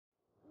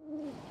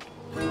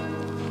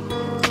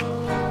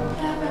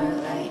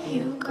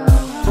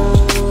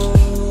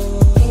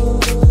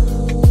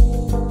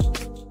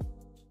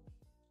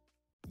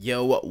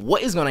Yo,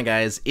 what is going on,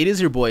 guys? It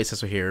is your boy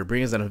Cecil here,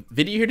 bringing us a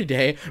video here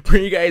today,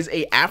 bringing you guys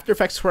a After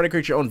Effects tutorial to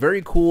create your own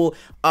very cool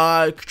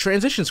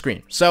transition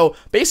screen. So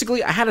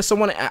basically, I had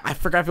someone, I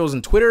forgot if it was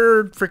in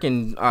Twitter,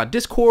 freaking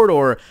Discord,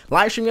 or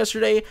live stream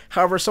yesterday.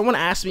 However, someone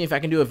asked me if I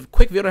can do a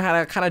quick video on how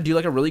to kind of do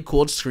like a really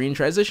cool screen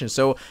transition.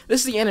 So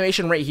this is the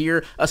animation right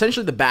here.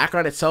 Essentially, the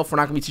background itself, I'm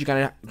not gonna be teaching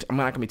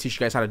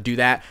you guys how to do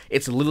that.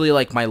 It's literally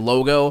like my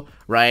logo,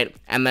 right?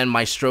 And then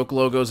my stroke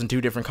logos in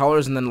two different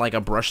colors, and then like a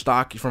brush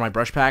stock for my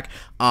brush pack.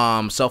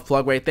 Self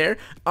plug right there.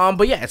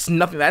 But yeah, it's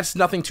nothing. That's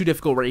nothing too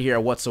difficult right here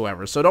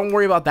whatsoever. So don't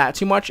worry about that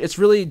too much. It's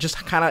really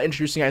just kind of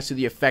introducing guys to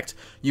the effect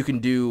you can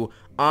do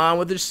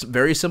with just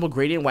very simple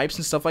gradient wipes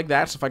and stuff like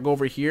that. So if I go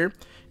over here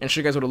and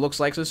show you guys what it looks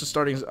like, so this is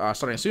starting a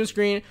student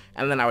screen,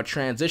 and then I would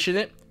transition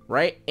it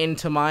right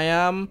into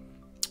my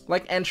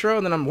like intro,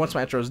 and then once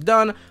my intro is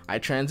done, I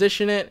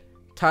transition it.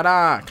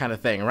 Ta-da, kind of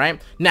thing,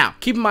 right? Now,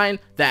 keep in mind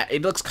that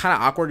it looks kind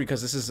of awkward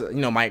because this is,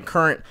 you know, my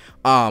current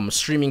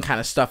streaming kind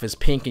of stuff is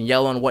pink and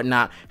yellow and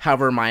whatnot.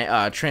 However,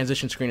 my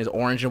transition screen is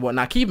orange and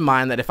whatnot. Keep in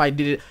mind that if I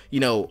did it, you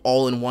know,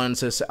 all in one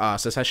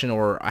succession,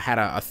 or I had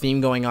a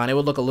theme going on, it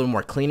would look a little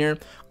more cleaner.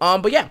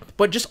 But yeah,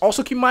 but just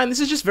also keep in mind,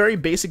 this is just very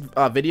basic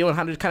video on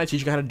how to kind of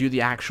teach you how to do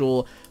the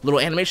actual little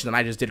animation that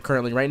I just did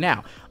currently right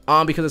now.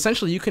 Because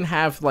essentially you can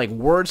have like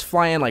words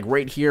flying like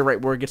right here,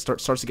 right where it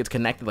starts to get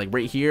connected, like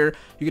right here.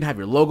 You can have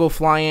your logo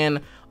fly in,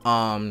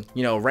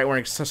 you know, right where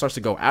it starts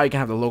to go out, you can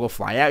have the logo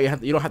fly out.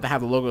 You don't have to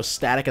have the logo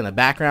static in the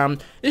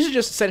background. This is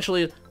just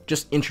essentially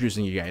just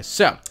introducing you guys.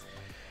 So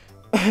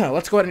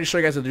let's go ahead and show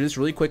you guys how to do this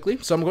really quickly.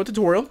 So I'm going to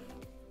tutorial,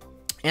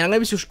 and I'm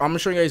gonna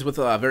show you guys with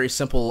a very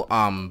simple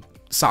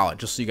solid,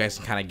 just so you guys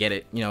can kind of get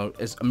it, you know,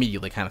 as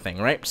immediately kind of thing,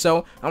 right?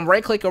 So I'm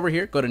right click over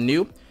here, go to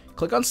new,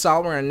 click on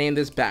solid. We're gonna name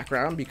this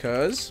background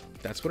because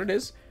that's what it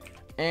is.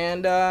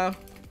 And I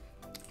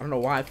don't know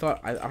why I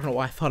thought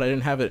I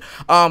didn't have it.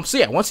 So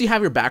yeah, once you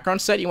have your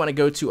background set, you want to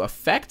go to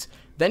effect,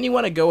 then you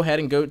want to go ahead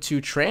and go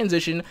to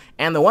transition,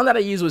 and the one that I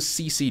used was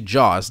CC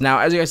Jaws. Now,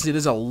 as you guys see,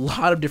 there's a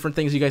lot of different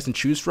things you guys can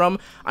choose from.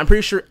 I'm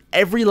pretty sure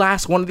every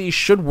last one of these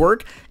should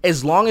work,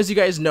 as long as you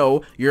guys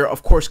know you're,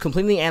 of course,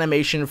 completing the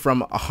animation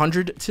from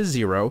 100 to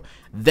 0,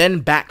 then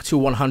back to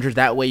 100.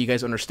 That way you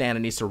guys understand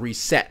it needs to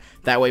reset.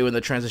 That way when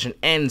the transition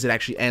ends, it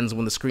actually ends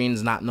when the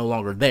screen's no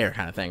longer there,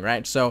 kind of thing,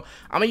 right? So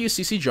I'm gonna use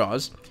CC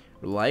Jaws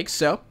like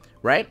so,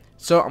 right?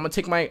 So I'm gonna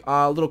take my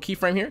little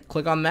keyframe here,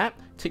 click on that,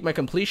 take my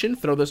completion,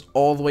 throw this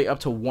all the way up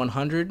to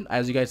 100,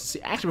 as you guys see.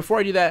 Actually, before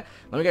I do that,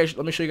 let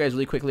me show you guys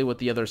really quickly what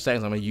the other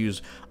settings I'm gonna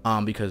use,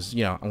 because,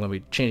 you know, I'm gonna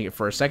be changing it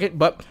for a second.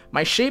 But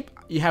my shape,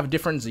 you have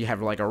different. You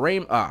have like a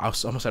I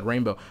almost said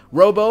rainbow.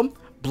 Robo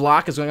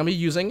block is what I'm gonna be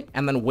using,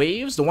 and then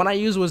waves. The one I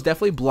used was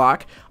definitely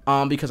block,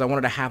 because I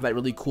wanted to have that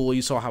really cool.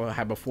 You saw how I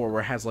had before,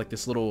 where it has like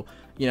this little,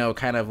 you know,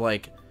 kind of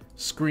like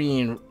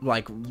screen,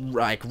 like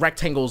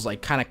rectangles,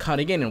 like kind of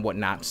cutting in and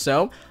whatnot.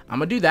 So I'm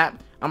gonna do that.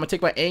 I'm gonna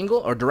take my angle,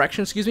 or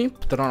direction, excuse me,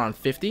 put that on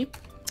 50,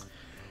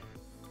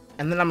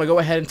 and then I'm gonna go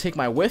ahead and take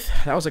my width.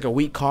 That was like a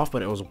weak cough,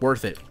 but it was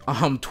worth it.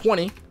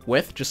 20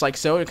 width, just like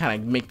so, to kind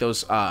of make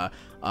those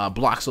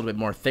blocks a little bit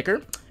more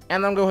thicker.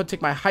 And then I'm gonna go ahead and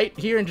take my height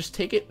here and just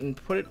take it and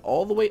put it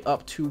all the way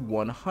up to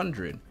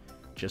 100,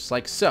 just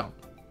like so.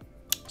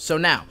 So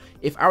now,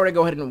 if I were to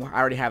go ahead and I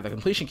already have the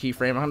completion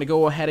keyframe, I'm gonna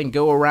go ahead and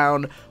go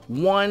around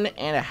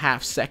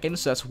 1.5 seconds.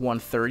 So that's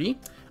 130.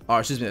 Or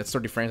excuse me, that's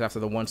 30 frames after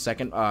the 1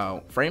 second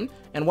frame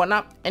and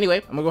whatnot. Anyway,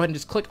 I'm gonna go ahead and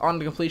just click on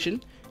the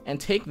completion and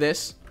take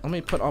this. Let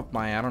me put up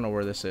my, I don't know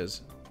where this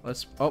is.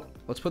 Let's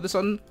put this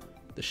on.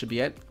 This should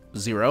be at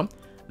 0.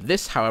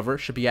 This, however,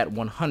 should be at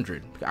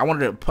 100.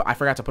 I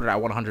forgot to put it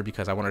at 100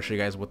 because I want to show you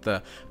guys what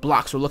the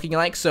blocks are looking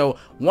like. So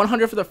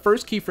 100 for the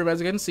first keyframe, as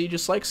you can see,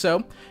 just like so.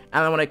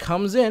 And then when it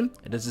comes in,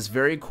 it does this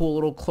very cool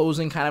little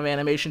closing kind of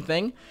animation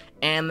thing.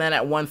 And then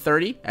at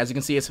 130, as you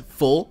can see, it's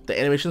full. The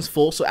animation's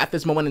full. So at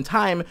this moment in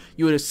time,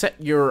 you would set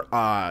your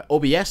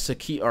OBS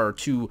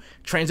to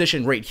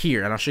transition right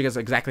here. And I'll show you guys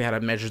exactly how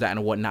to measure that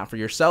and whatnot for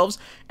yourselves.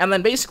 And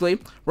then basically,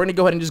 we're gonna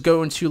go ahead and just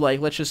go into,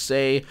 like, let's just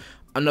say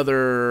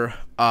another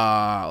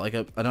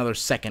another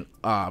second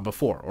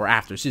before or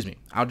after, excuse me.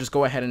 I'll just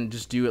go ahead and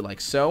just do it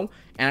like so,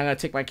 and I'm gonna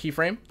take my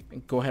keyframe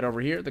and go ahead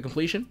over here, the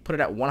completion, put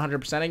it at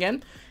 100%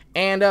 again.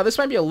 And this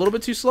might be a little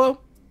bit too slow.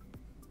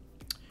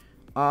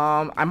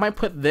 I might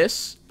put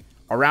this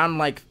around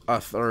like a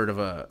third of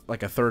a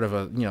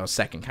you know,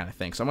 second kind of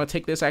thing. So I'm gonna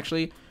take this,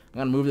 actually I'm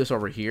gonna move this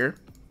over here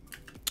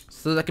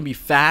so that can be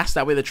fast.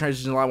 That way the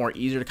transition is a lot more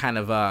easier to kind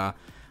of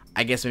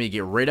I guess maybe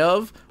get rid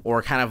of,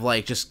 or kind of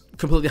like just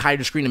completely hide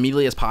your screen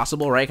immediately as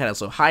possible, right? Kind of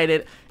so hide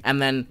it,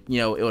 and then, you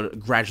know, it would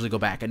gradually go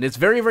back. And it's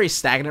very, very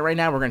stagnant right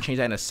now. We're gonna change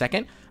that in a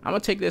second. I'm gonna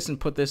take this and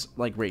put this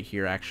like right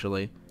here,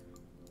 actually.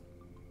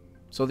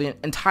 So the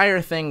entire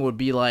thing would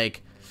be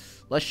like,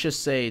 let's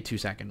just say 2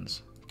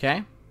 seconds,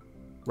 okay?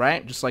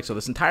 Right? Just like so.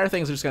 This entire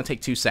thing is just gonna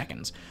take 2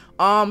 seconds.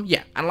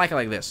 Yeah, I like it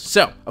like this.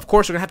 So of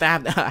course we're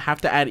gonna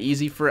have to add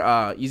easy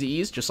for easy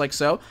ease, just like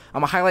so.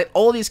 I'm gonna highlight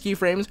all these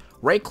keyframes,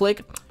 right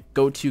click,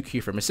 go to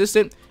keyframe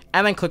assistant,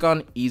 and then click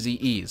on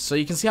easy ease. So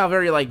you can see how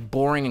very like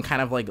boring and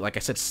kind of like I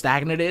said,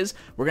 stagnant it is.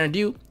 What we're gonna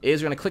do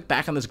is we're gonna click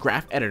back on this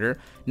graph editor.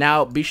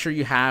 Now be sure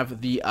you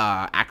have the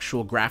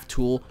actual graph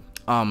tool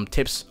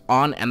tips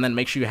on, and then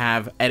make sure you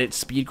have edit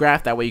speed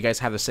graph. That way you guys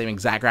have the same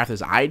exact graph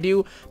as I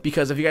do,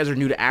 because if you guys are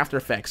new to After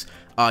Effects,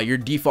 your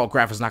default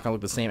graph is not gonna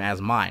look the same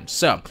as mine.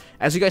 So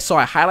as you guys saw,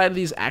 I highlighted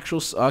these actual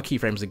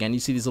keyframes again. You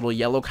see these little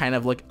yellow kind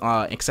of like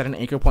extended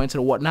anchor points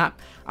and whatnot.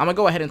 I'm gonna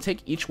go ahead and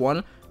take each one.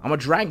 I'm gonna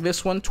drag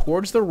this one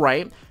towards the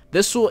right.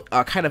 This will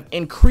kind of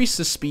increase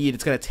the speed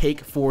it's gonna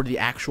take for the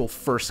actual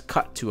first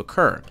cut to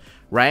occur,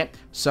 right?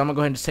 So I'm gonna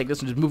go ahead and just take this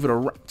and just move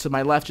it to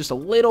my left just a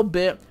little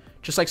bit,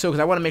 just like so, because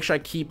I want to make sure I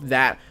keep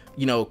that,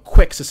 you know,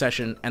 quick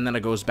succession, and then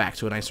it goes back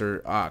to a nicer,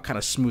 kind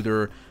of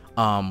smoother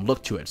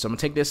look to it. So I'm gonna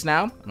take this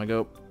now. I'm gonna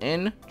go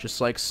in just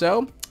like so,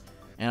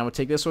 and I'm gonna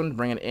take this one,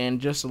 bring it in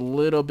just a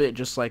little bit,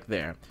 just like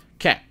there.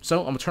 Okay, so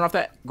I'm gonna turn off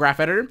that graph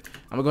editor.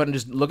 I'm gonna go ahead and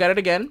just look at it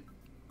again,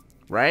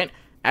 right?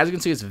 As you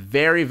can see, it's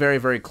very, very,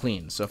 very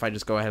clean. So if I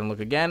just go ahead and look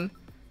again,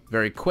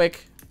 very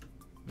quick,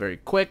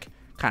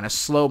 kind of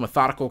slow,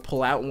 methodical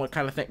pull out and what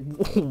kind of thing.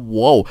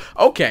 Whoa.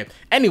 Okay.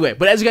 Anyway,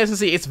 but as you guys can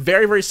see, it's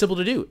very, very simple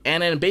to do.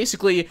 And then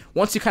basically,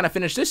 once you kind of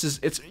finish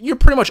this, you're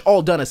pretty much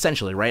all done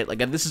essentially, right? Like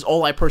this is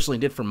all I personally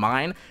did for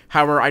mine.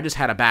 However, I just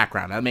had a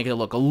background. That'd make it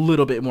look a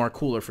little bit more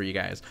cooler for you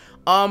guys.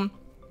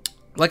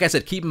 Like I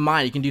said, keep in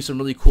mind, you can do some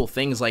really cool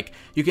things, like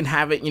you can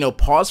have it, you know,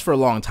 pause for a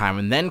long time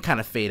and then kind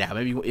of fade out.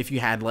 Maybe if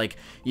you had, like,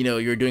 you know,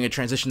 you're doing a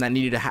transition that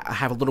needed to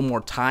have a little more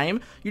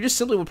time, you just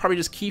simply would probably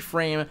just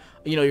keyframe,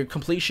 you know, your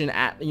completion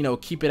at, you know,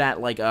 keep it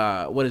at like,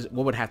 what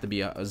would have to be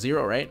a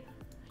 0, right?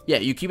 Yeah,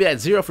 you keep it at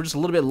 0 for just a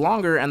little bit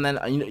longer, and then,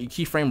 you know, you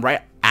keyframe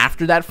right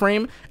after that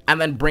frame, and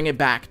then bring it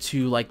back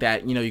to like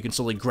that, you know, you can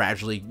slowly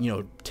gradually, you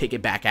know, take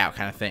it back out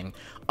kind of thing.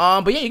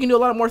 But yeah, you can do a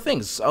lot of more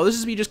things. So this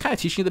is me just kind of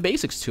teaching you the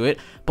basics to it,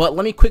 but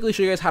let me quickly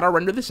show you guys how to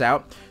render this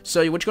out.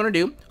 So what you're going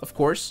to do, of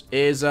course,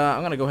 is I'm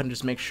going to go ahead and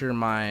just make sure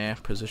my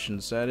position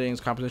settings,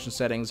 composition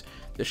settings,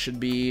 this should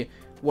be,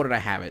 what did I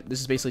have it? This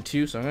is basically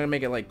 2, so I'm going to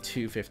make it like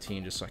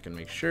 215 just so I can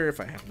make sure if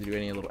I have to do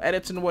any little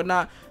edits and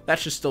whatnot, that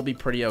should still be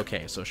pretty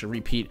okay. So it should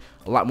repeat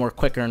a lot more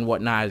quicker and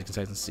whatnot, as you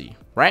guys can see,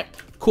 right?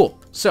 Cool.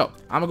 So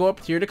I'm going to go up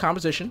here to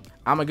composition.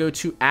 I'm going to go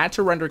to add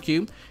to render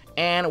queue.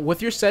 And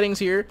with your settings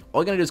here,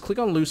 all you're gonna do is click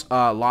on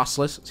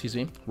lossless, excuse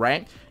me,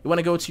 right? You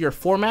wanna go to your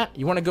format,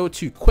 you wanna go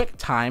to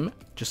QuickTime,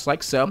 just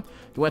like so. You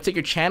wanna take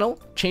your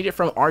channel, change it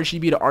from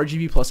RGB to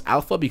RGB plus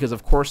alpha, because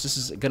of course this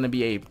is gonna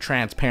be a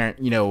transparent,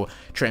 you know,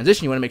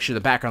 transition. You wanna make sure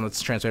the background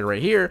that's transparent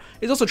right here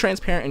is also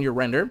transparent in your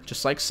render,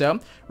 just like so,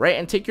 right?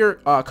 And take your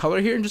color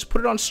here and just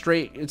put it on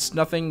straight. It's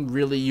nothing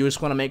really, you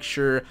just wanna make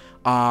sure it's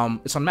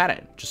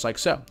unmatted, just like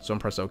so. So I'm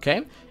press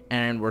OK,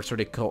 and it's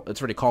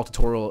already called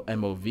tutorial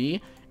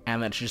MOV.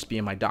 And that should just be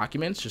in my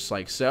documents, just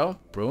like so.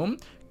 Boom.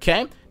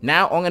 Okay.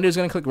 Now all I'm gonna do is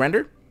gonna click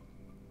render.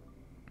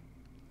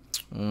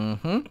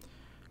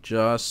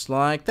 Just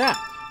like that.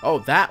 Oh,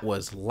 that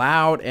was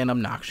loud and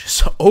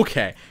obnoxious.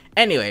 Okay.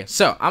 Anyway,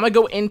 so I'm gonna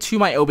go into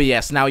my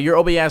OBS. Now your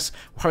OBS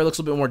probably looks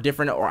a little bit more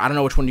different, or I don't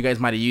know which one you guys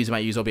might have used. You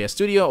might use OBS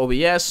Studio,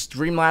 OBS,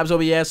 Streamlabs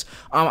OBS.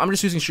 I'm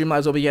just using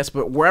Streamlabs OBS,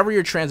 but wherever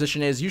your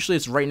transition is, usually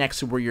it's right next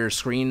to where your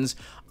screens,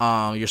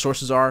 your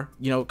sources are,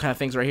 you know, kind of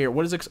things right here.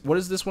 What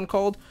is this one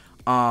called?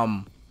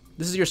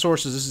 This is your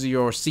sources, this is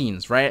your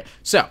scenes, right?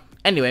 So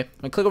anyway, I'm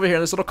gonna click over here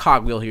on this little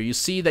cogwheel here. You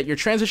see that your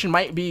transition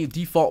might be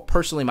default.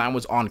 Personally, mine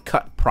was on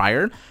cut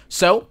prior.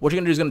 So what you're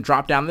gonna do is gonna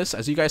drop down this,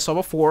 as you guys saw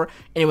before,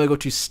 and you wanna go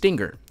to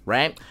Stinger,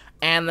 right?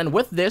 And then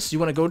with this, you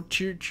wanna go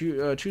to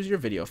choose your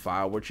video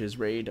file, which is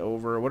right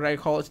over, what did I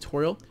call it?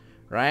 Tutorial,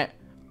 right?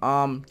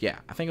 Yeah,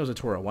 I think it was a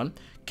tutorial one.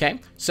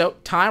 Okay, so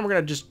time, we're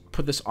gonna just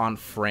put this on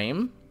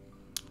frame,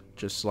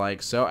 just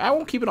like so. I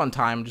won't keep it on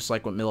time, just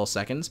like with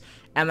milliseconds.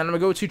 And then I'm gonna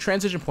go to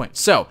transition point.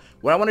 So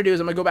what I want to do is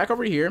I'm gonna go back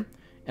over here,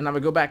 and I'm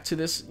gonna go back to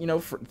this, you know,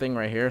 thing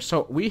right here.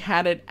 So we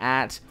had it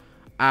at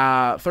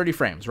 30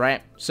 frames,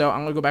 right? So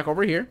I'm gonna go back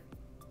over here.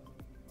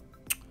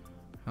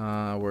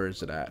 Where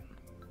is it at?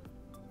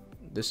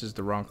 This is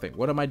the wrong thing.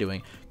 What am I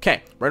doing?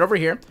 Okay, right over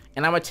here.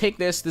 And I'm gonna take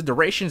this. The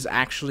duration is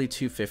actually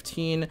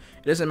 215. It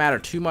doesn't matter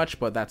too much,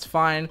 but that's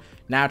fine.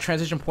 Now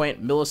transition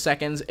point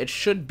milliseconds. It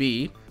should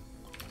be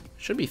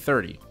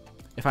 30.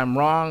 If I'm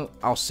wrong,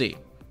 I'll see.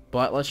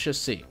 But let's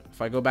just see.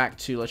 If I go back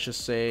to, let's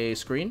just say,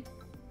 screen.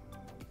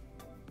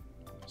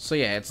 So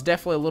yeah, it's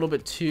definitely a little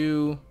bit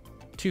too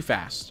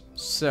fast.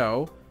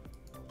 So,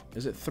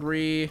 is it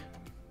 3?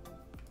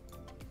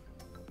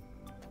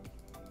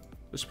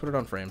 Just put it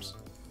on frames.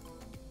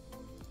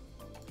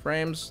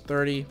 Frames,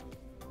 30.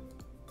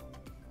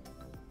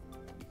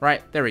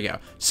 Right, there we go.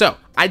 So,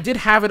 I did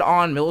have it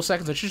on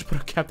milliseconds. I should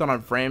just kept it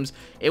on frames.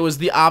 It was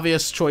the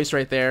obvious choice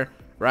right there.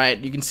 Right,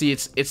 you can see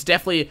it's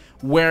definitely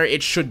where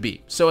it should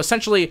be. So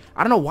essentially,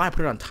 I don't know why I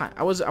put it on time.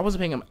 I wasn't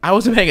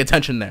paying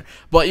attention there.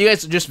 But you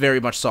guys just very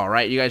much saw,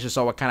 right? You guys just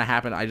saw what kind of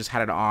happened. I just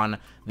had it on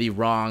the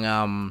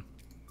wrong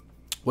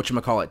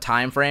whatchamacallit,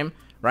 time frame,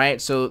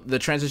 right? So the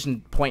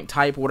transition point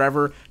type,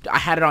 whatever, I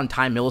had it on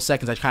time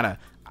milliseconds.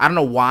 I don't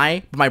know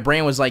why, but my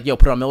brain was like, yo,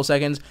 put it on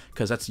milliseconds,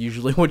 because that's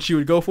usually what you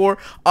would go for.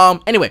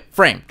 Anyway,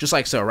 frame, just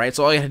like so, right?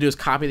 So all you have to do is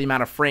copy the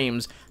amount of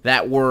frames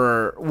that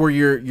were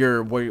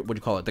your what do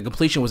you call it? The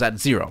completion was at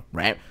 0,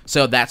 right?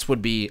 So that's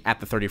would be at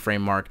the 30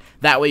 frame mark.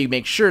 That way you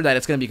make sure that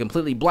it's going to be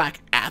completely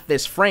black at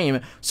this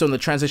frame, so when the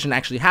transition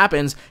actually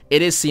happens,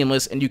 it is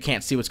seamless and you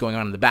can't see what's going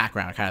on in the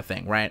background, kind of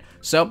thing, right?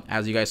 So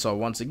as you guys saw,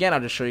 once again, I'll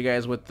just show you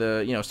guys with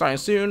the, you know, starting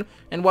soon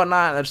and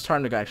whatnot. That's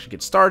starting to actually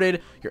get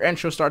started. Your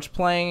intro starts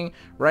playing,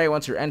 right?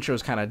 Once your intro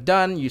is kind of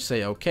done, you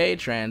say okay,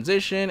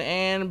 transition,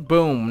 and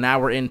boom, now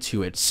we're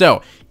into it.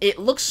 So it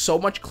looks so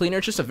much cleaner.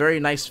 It's just a very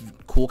nice,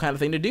 cool kind of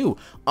thing to do.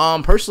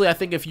 Personally, I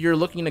think if you're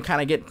looking to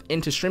kind of get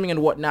into streaming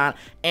and whatnot,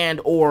 and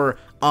or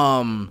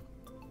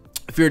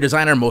if you're a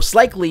designer, most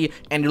likely,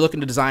 and you're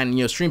looking to design,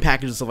 you know, stream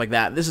packages and stuff like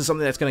that, this is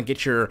something that's going to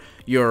get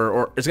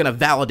or it's going to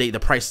validate the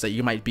price that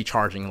you might be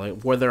charging,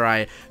 like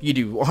whether you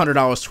do $100,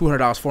 $200,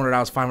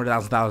 $400,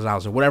 $500,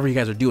 $1,000, or whatever you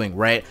guys are doing,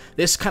 right?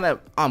 This kind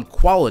of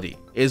quality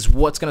is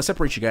what's going to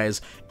separate you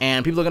guys,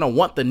 and people are going to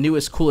want the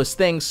newest, coolest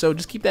things, so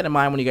just keep that in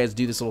mind when you guys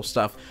do this little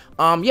stuff.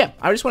 Yeah,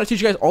 I just want to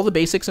teach you guys all the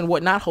basics and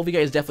whatnot. Hope you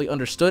guys definitely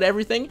understood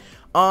everything.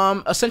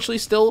 Essentially,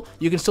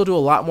 you can still do a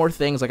lot more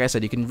things. Like I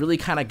said, you can really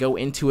kind of go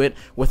into it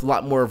with a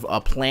lot more of a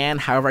plan.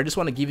 However, I just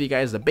want to give you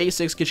guys the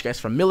basics, get you guys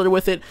familiar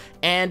with it,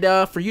 and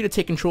for you to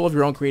take control of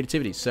your own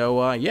creativity.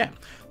 So, yeah.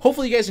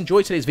 Hopefully you guys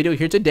enjoyed today's video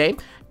here today,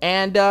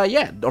 and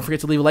yeah, don't forget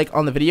to leave a like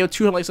on the video.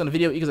 200 likes on the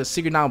video equals a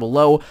secret down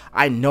below.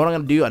 I know what I'm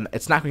gonna do, and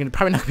it's probably not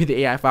gonna be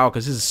the AI file,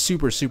 because this is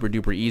super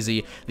duper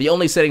easy. The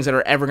only settings that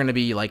are ever gonna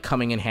be like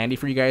coming in handy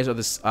for you guys are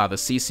this the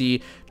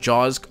CC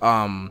JAWS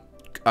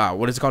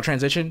what is it called,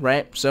 transition,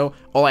 right? So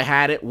all I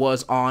had it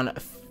was on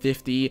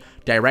 50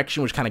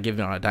 direction, which kind of gives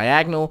it on a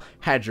diagonal,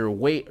 had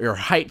your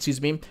height,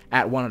 excuse me,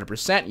 at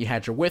 100%, you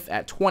had your width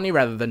at 20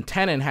 rather than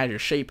 10, and had your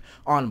shape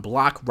on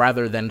block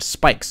rather than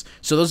spikes.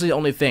 So those are the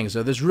only things.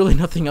 So there's really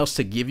nothing else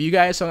to give you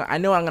guys. So I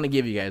know I'm gonna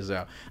give you guys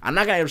though. I'm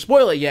not gonna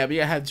spoil it yet, but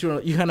you're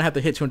gonna have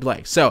to hit 200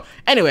 likes. So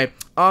anyway,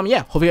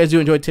 yeah, hope you guys do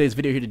enjoy today's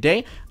video here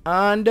today,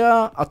 and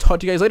I'll talk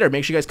to you guys later.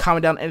 Make sure you guys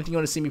comment down anything you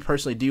want to see me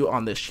personally do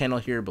on this channel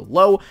here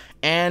below,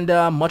 and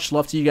much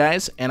love to you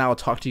guys, and I will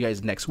talk to you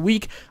guys next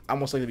week. I'm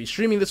most likely to be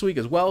streaming this week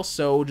as well,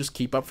 so just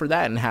keep up for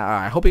that, and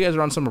I hope you guys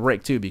are on summer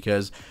break too,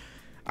 because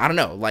I don't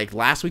know, like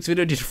last week's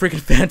video did freaking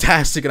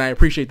fantastic, and I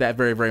appreciate that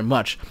very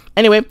much.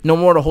 Anyway, no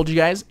more to hold you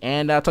guys,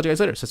 and I'll talk to you guys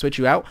later. So switch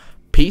you out.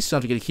 Peace.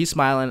 Don't forget to keep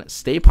smiling,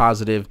 stay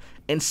positive,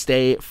 and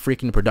stay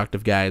freaking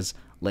productive, guys.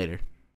 Later.